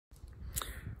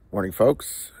Morning,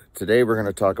 folks. Today we're going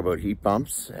to talk about heat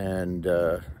pumps and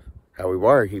how we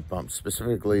wire heat pumps,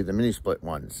 specifically the mini split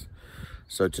ones.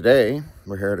 So today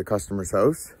we're here at a customer's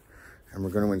house and we're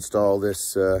going to install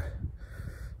this the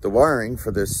wiring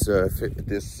for this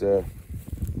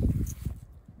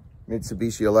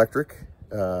Mitsubishi Electric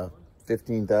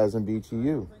 15,000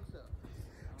 BTU.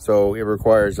 So it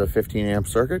requires a 15 amp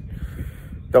circuit,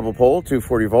 double pole,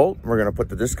 240 volt. We're going to put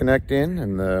the disconnect in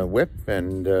and the whip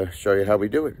and show you how we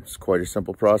do it. It's quite a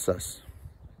simple process.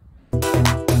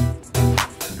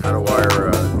 How to wire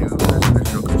a new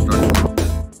residential construction.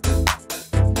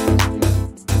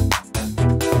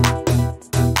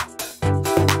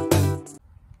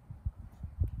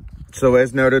 So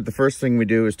as noted, the first thing we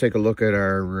do is take a look at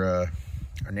our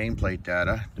nameplate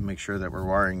data to make sure that we're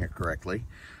wiring it correctly.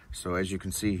 So as you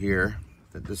can see here,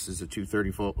 that this is a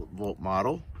 230 volt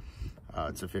model.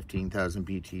 It's a 15,000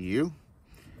 BTU,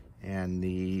 and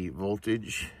the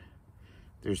voltage,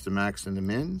 there's the max and the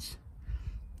mins,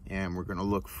 and we're going to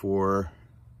look for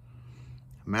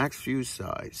max fuse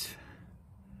size.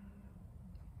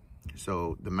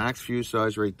 So the max fuse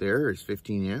size right there is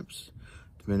 15 amps,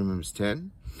 the minimum is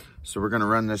 10. So we're going to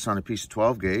run this on a piece of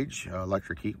 12 gauge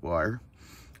electric heat wire,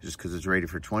 just because it's rated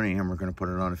for 20, and we're going to put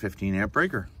it on a 15 amp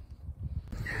breaker.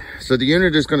 So the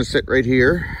unit is going to sit right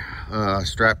here,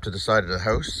 strapped to the side of the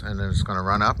house, and then it's going to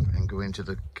run up and go into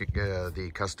the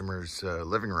customer's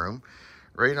living room,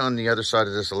 right on the other side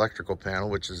of this electrical panel,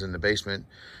 which is in the basement,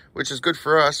 which is good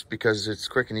for us because it's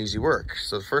quick and easy work.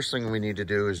 So the first thing we need to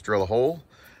do is drill a hole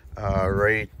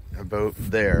right about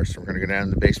there. So we're going to go down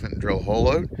in the basement and drill a hole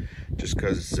out, just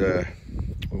because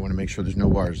we want to make sure there's no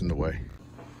wires in the way.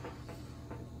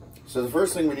 So the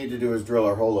first thing we need to do is drill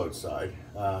our hole outside.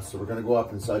 So we're going to go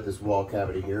up inside this wall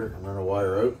cavity here and run a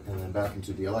wire out and then back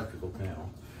into the electrical panel.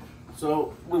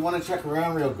 So we want to check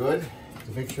around real good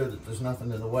to make sure that there's nothing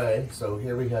in the way. So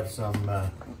here we have some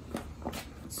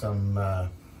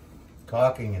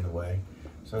caulking in the way.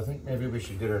 So I think maybe we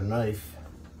should get our knife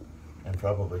and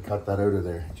probably cut that out of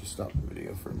there. Just stop the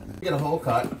video for a minute. Get a hole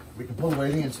cut. We can pull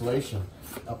away the insulation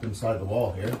up inside the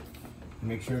wall here.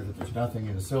 Make sure that there's nothing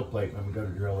in the sill plate when we go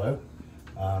to drill out.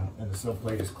 And the sill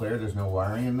plate is clear, there's no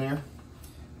wiring in there.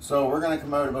 So we're going to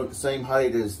come out about the same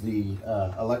height as the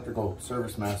electrical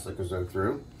service mast that goes out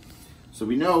through. So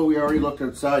we know, we already looked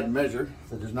outside and measured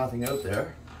that there's nothing out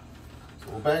there. So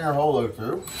we'll bang our hole out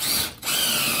through.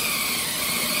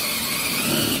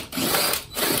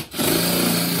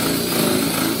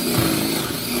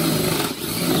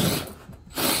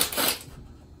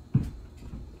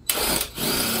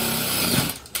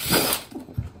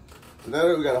 Now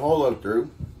that we got a hole out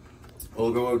through,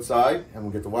 we'll go outside and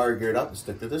we'll get the wire geared up and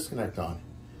stick the disconnect on.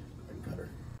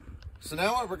 So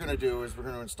now what we're going to do is we're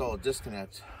going to install a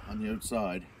disconnect on the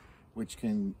outside, which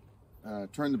can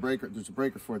turn the breaker. There's a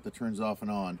breaker for it that turns off and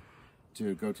on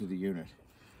to go to the unit.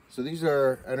 So these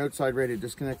are an outside rated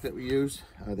disconnect that we use.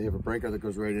 They have a breaker that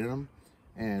goes right in them,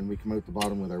 and we come out the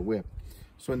bottom with our whip.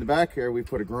 So in the back here we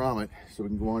put a grommet so we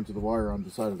can go onto the wire on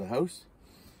the side of the house.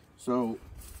 So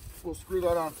we'll screw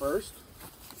that on first.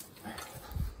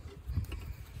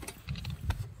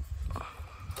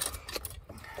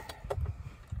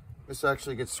 This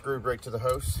actually gets screwed right to the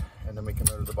house, and then we come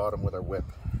out of the bottom with our whip.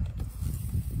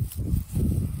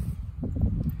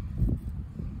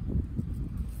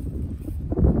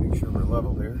 Make sure we're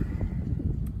level here.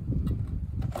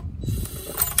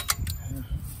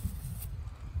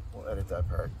 We'll edit that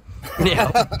part.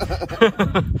 Yeah.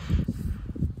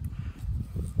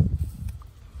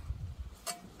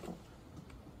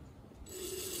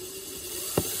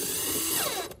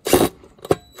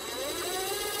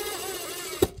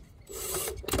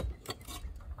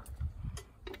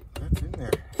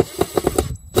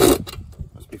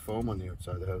 Foam on the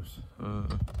outside of the house. I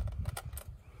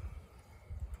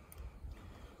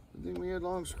think we had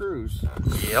long screws.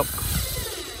 Yep.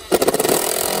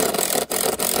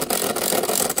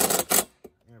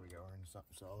 There we go, we're into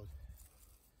something solid.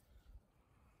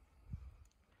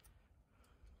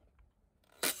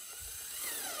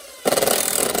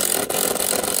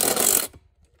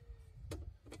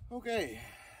 Okay,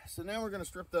 so now we're going to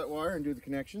strip that wire and do the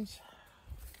connections.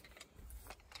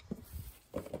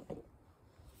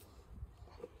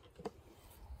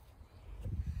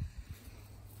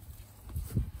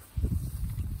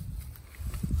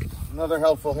 Another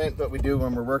helpful hint that we do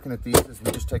when we're working at these is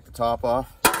we just take the top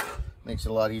off. Makes it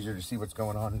a lot easier to see what's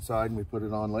going on inside, and we put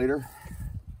it on later.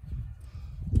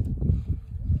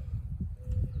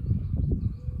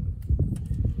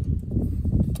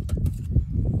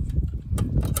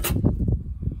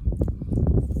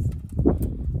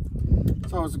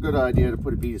 It's always a good idea to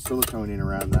put a bead of silicone in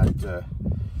around that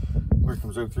Wire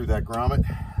comes out through that grommet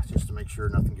just to make sure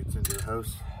nothing gets into the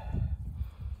house.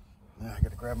 Now I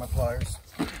gotta grab my pliers.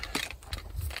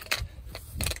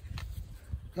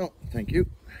 Oh, thank you.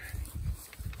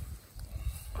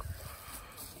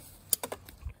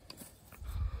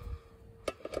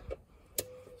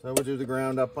 So we'll do the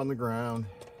ground up on the ground.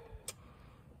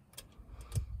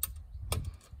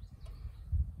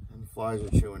 And the flies are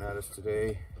chewing at us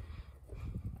today.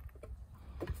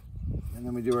 And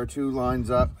then we do our 2 lines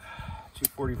up,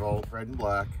 240 volt, red and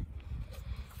black,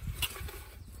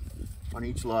 on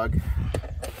each lug.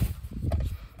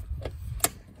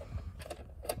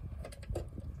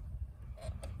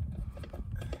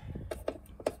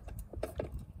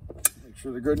 Make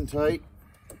sure they're good and tight.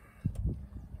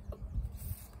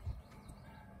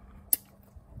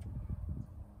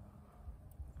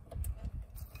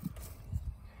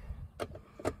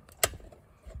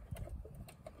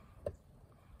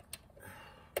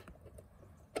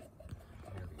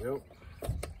 There we go.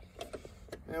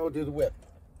 Now we'll do the whip.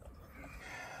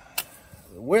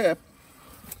 The whip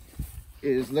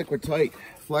is liquid tight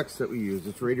flex that we use.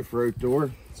 It's rated for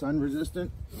outdoor, sun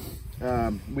resistant.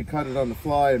 We cut it on the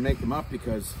fly and make them up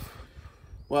because,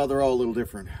 well, they're all a little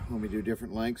different when we do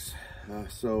different lengths.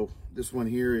 So this one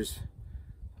here is,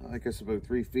 I guess, about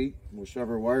 3 feet. We'll shove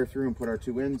our wire through and put our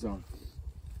 2 ends on.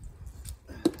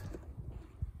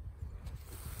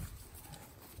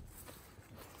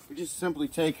 We just simply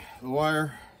take the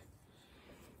wire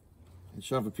and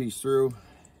shove a piece through,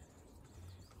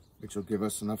 which will give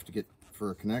us enough to get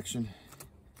for a connection.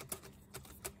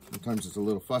 Sometimes it's a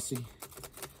little fussy.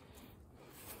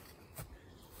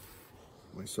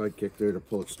 My sidekick there to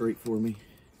pull it straight for me.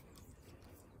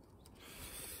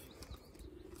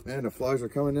 Man, the flies are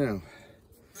coming now.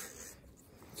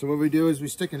 So what we do is we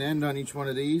stick an end on each one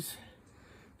of these.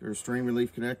 They're a strain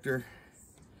relief connector,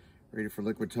 rated for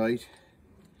liquid tight.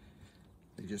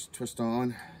 They just twist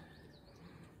on.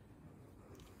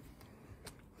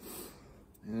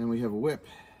 And we have a whip.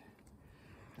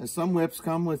 And some whips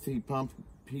come with heat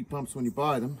pumps when you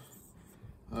buy them,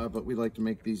 but we like to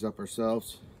make these up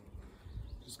ourselves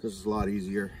just because it's a lot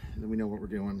easier and then we know what we're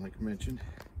doing, like I mentioned.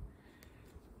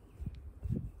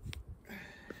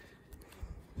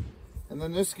 And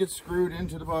then this gets screwed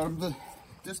into the bottom of the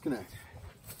disconnect.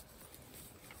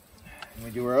 And we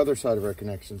do our other side of our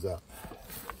connections up.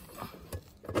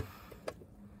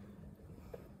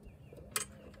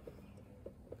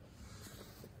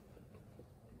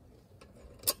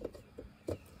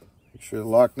 Make sure the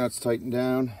lock nut's tightened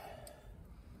down.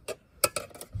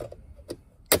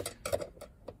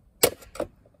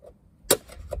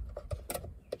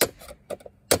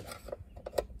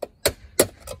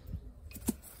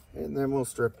 And then we'll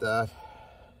strip that.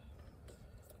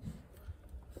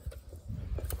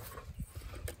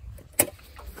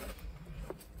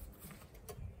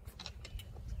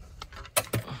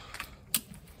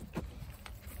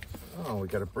 Oh, we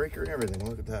got a breaker and everything.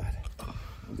 Look at that.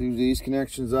 We'll do these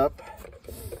connections up.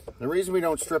 The reason we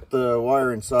don't strip the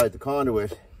wire inside the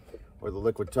conduit or the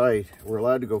liquid tight, we're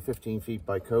allowed to go 15 feet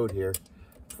by code here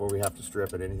before we have to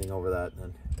strip it. Anything over that,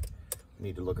 then we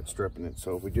need to look at stripping it.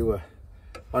 So if we do a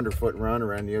 100-foot run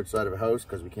around the outside of a house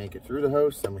because we can't get through the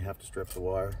house, then we have to strip the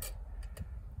wire.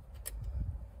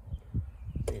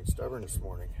 Being stubborn this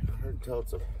morning. Hard to tell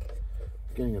it's the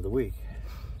beginning of the week.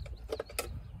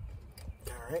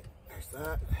 All right, there's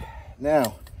that.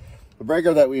 Now, the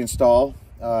breaker that we install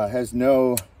has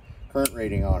no current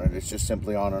rating on it. It's just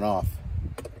simply on and off.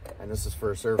 And this is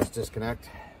for a service disconnect.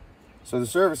 So the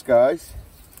service guys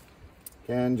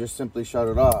can just simply shut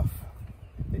it off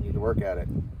if they need to work at it.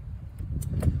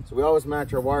 So we always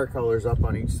match our wire colors up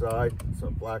on each side. So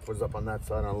black was up on that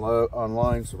side on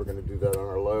line, so we're going to do that on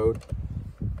our load.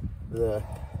 The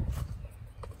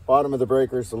bottom of the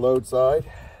breaker is the load side.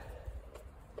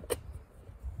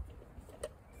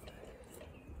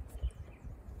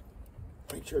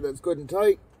 Make sure that's good and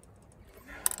tight.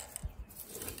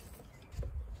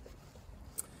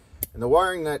 And the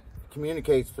wiring that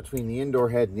communicates between the indoor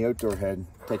head and the outdoor head,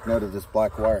 take note of this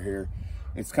black wire here.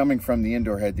 It's coming from the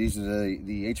indoor head. These are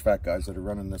the HVAC guys that are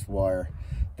running this wire.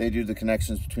 They do the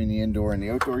connections between the indoor and the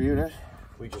outdoor unit.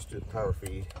 We just do the power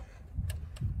feed.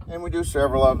 And we do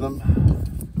several of them.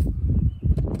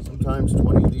 Sometimes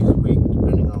 20 of these a week,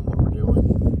 depending on what we're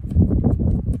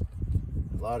doing.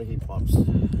 A lot of heat pumps.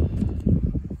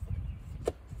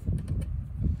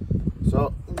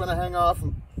 So I'm gonna hang off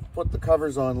and put the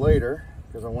covers on later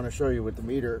because I want to show you with the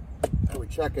meter how we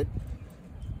check it.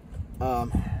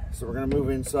 So we're going to move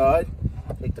inside,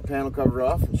 take the panel cover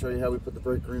off, and show you how we put the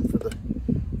breaker in for the,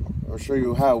 or show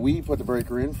you how we put the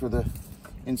breaker in for the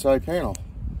inside panel.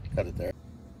 Cut it there.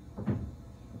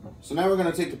 So now we're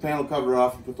going to take the panel cover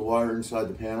off and put the wire inside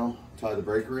the panel, tie the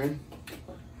breaker in.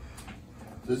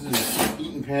 This is an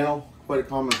Eaton panel, quite a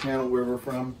common panel where we're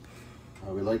from.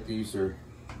 We like these, they're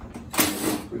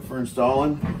good for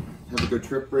installing, have a good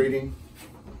trip rating.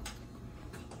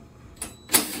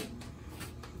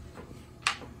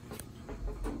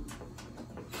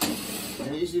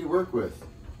 And easy to work with.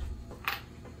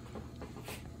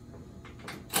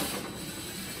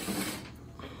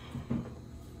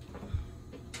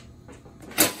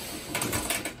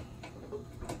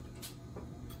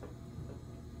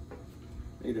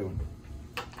 How you doing?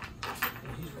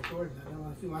 He's recording. I don't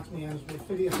know if he wants me on his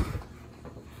video.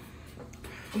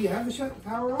 Do you have to shut the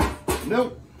power off?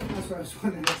 Nope. That's what I was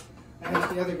wondering. I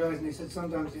asked the other guys and they said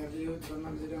sometimes they have to do it,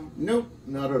 sometimes they don't. Nope,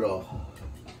 not at all.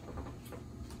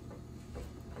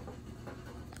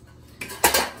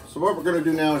 So what we're going to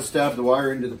do now is stab the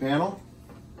wire into the panel.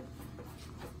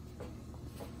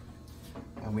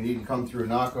 And we need to come through a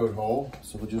knockout hole.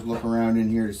 So we'll just look around in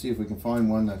here to see if we can find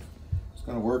one that's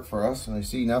going to work for us. And I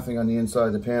see nothing on the inside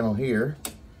of the panel here.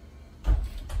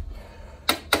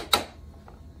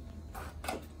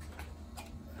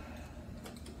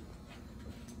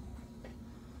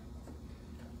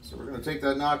 So we're going to take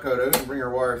that knockout out and bring our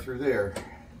wire through there.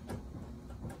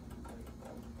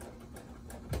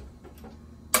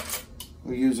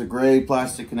 We use a gray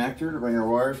plastic connector to bring our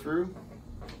wire through.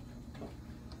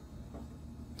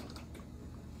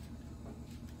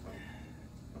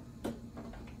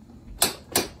 Here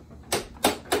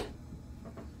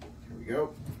we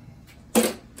go.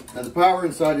 Now the power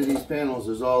inside of these panels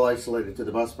is all isolated to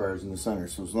the bus bars in the center,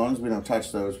 so as long as we don't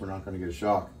touch those, we're not going to get a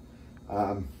shock.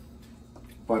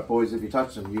 But boys, if you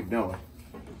touch them, you'd know it.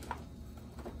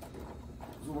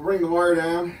 So we'll bring the wire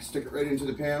down, stick it right into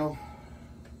the panel.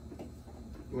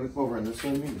 You want to come over on this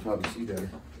one? You can probably see better.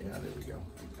 Yeah, there we go.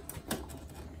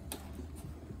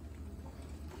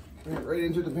 Bring it right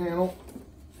into the panel.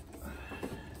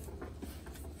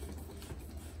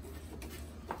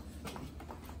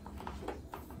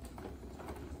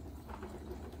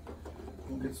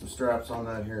 We'll get some straps on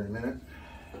that here in a minute.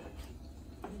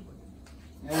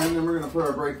 And then we're going to put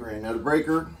our breaker in. Now the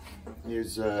breaker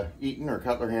is Eaton or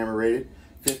Cutler hammer rated,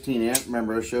 15 amp.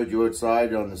 Remember I showed you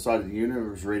outside on the side of the unit, it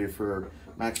was rated for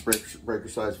max breaker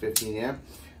size 15 amp.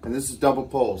 And this is double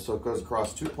poles, so it goes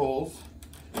across 2 poles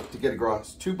to get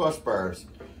across 2 bus bars.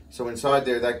 So inside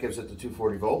there, that gives it the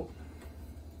 240 volt.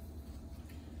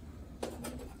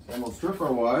 And we'll strip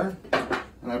our wire.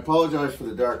 And I apologize for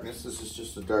the darkness, this is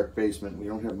just a dark basement, we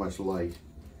don't have much light.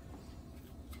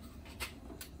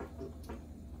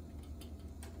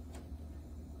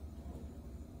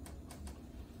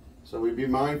 So we'd be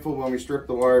mindful when we strip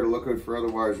the wire to look out for other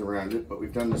wires around it, but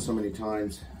we've done this so many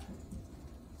times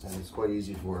and it's quite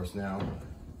easy for us now.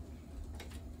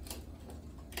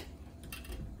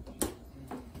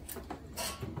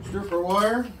 Strip our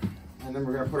wire, and then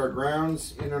we're going to put our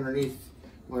grounds in underneath.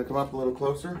 You want to come up a little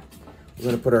closer? We're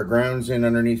going to put our grounds in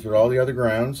underneath with all the other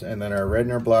grounds, and then our red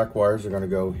and our black wires are going to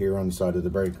go here on the side of the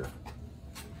breaker.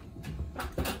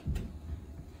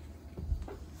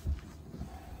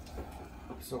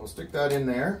 So we'll stick that in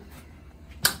there.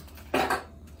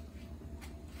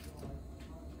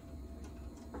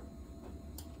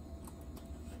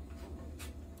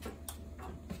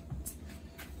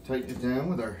 Tighten it down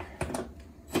with our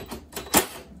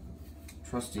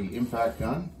trusty impact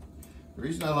gun. The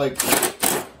reason I like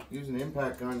using an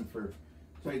impact gun for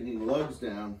tightening lugs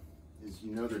down is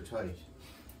you know they're tight.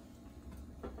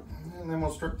 And then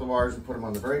we'll strip the wires and put them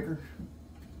on the breaker.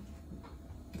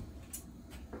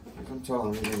 I'm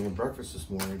telling you, I'm eating breakfast this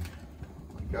morning.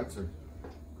 My guts are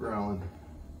growling.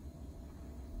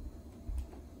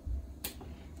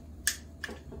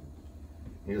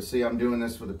 You'll see I'm doing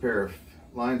this with a pair of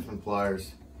linesman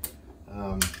pliers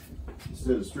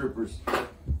instead of strippers.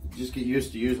 Just get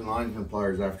used to using linesman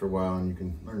pliers after a while and you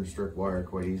can learn to strip wire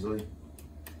quite easily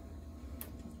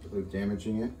without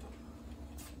damaging it.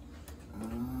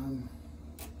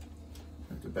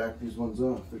 Have to back these ones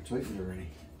off, they're tightened already.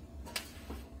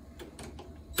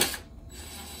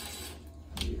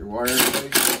 Get your wire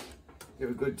tight, give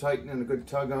a good tighten and a good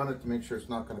tug on it to make sure it's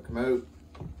not going to come out.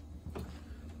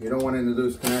 You don't want any of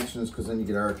those connections because then you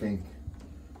get arcing,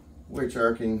 which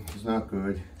arcing is not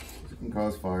good. It can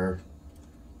cause fire.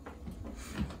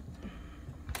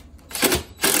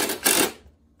 Have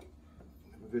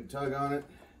a good tug on it.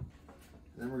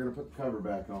 Then we're going to put the cover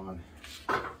back on.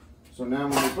 So now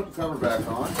when we put the cover back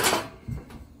on,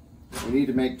 we need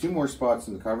to make 2 more spots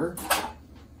in the cover.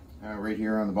 Right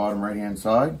here on the bottom right hand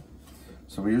side.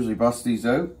 So we usually bust these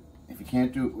out. If we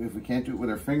can't do it with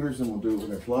our fingers, then we'll do it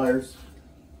with our pliers.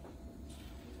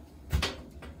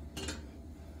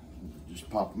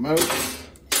 Just pop them out.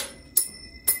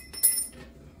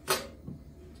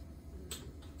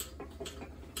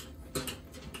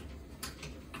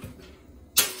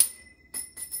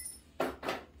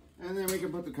 And then we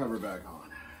can put the cover back on.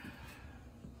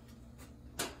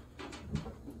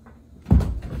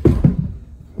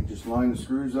 We just line the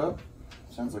screws up.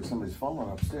 Sounds like somebody's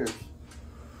falling upstairs.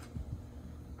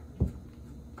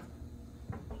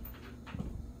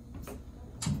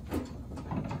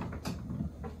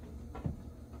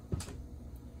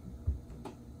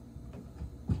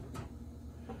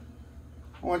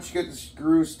 Once you get the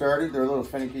screws started, they're a little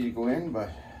finicky to go in, but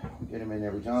get them in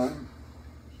every time.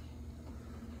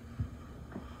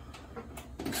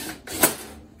 Put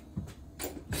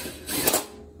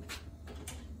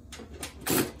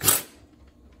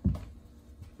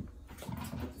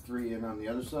the 3 in on the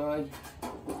other side.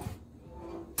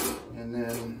 And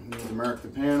then we need to mark the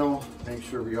panel. Make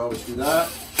sure we always do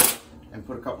that. And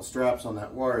put a couple straps on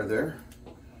that wire there.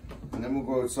 And then we'll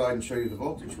go outside and show you the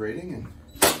voltage rating, and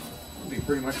that'll be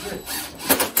pretty much it.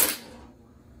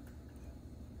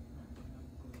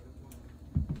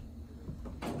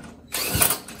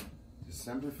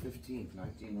 December 15th,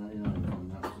 1999, when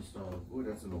that was installed. Ooh,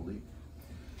 that's an oldie.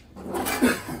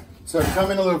 So to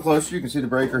come in a little closer, you can see the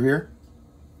breaker here.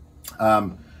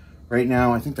 Right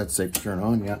now, I think that's safe to turn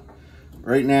on, yeah.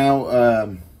 Right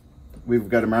now, we've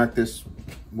got to mark this.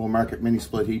 We'll mark it mini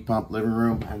split heat pump, living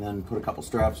room, and then put a couple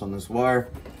straps on this wire.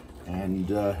 And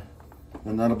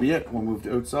that'll be it. We'll move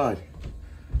to outside.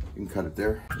 You can cut it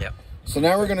there. Yep. So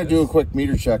now we're going to do a quick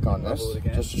meter check on this,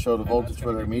 just to show the voltage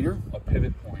with our meter. A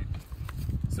pivot point.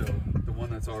 So the one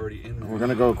that's already in the We're going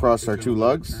to go across our 2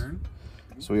 lugs.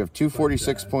 So we have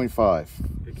 246.5.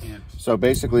 So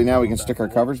basically now we can stick our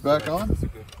covers back on. That's a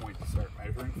good point to start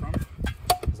measuring from.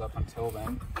 Because up until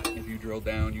then, if you drill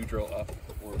down, you drill up,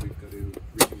 or we've got to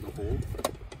redo the hole,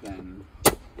 then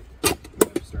we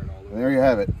have to start all over. There you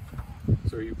have it.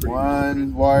 So are you pretty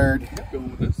One wired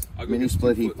going with this? I'll go mini get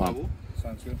split 2 heat foot pump. level.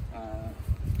 Sounds good.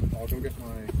 I'll go get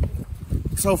my...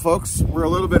 So folks, we're a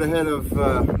little bit ahead of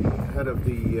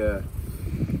the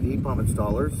heat pump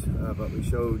installers, but we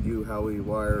showed you how we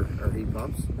wire our heat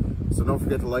pumps. So don't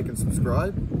forget to like and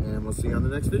subscribe, and we'll see you on the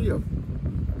next video.